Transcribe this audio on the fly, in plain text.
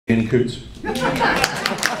Coots.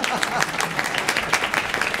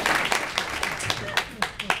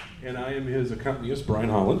 And I am his accompanist, Brian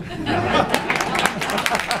Holland.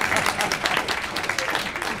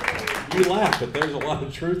 You laugh, but there's a lot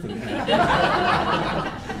of truth in that.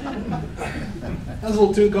 That's a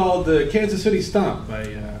little tune called the Kansas City Stomp by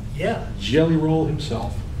Jelly Roll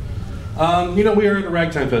himself. You know, we are at a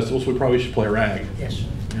ragtime festival, so we probably should play a rag. Yes.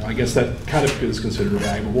 You know, I guess that kind of is considered a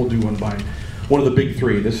rag, but we'll do one by one of the big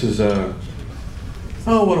three. This is oh,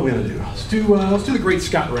 what are we gonna do? Let's do the Great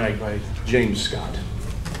Scott Rag by James Scott.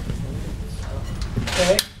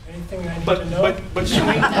 Okay. Anything I need to know? But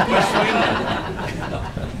swing.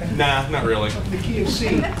 Nah, not really. The key of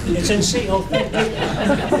C. It's in C. Oh, thank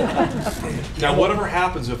you. Now, whatever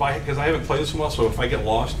happens because I haven't played this in a while, so if I get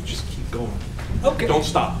lost, just keep going. Okay. Don't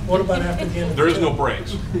stop. What about after the end of the There is tune? no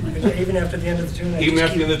breaks. Even after the end of the tune? Even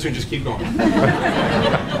after the end of the tune, just keep going.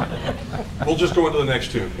 We'll just go into the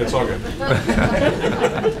next tune. It's all good.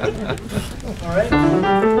 All right.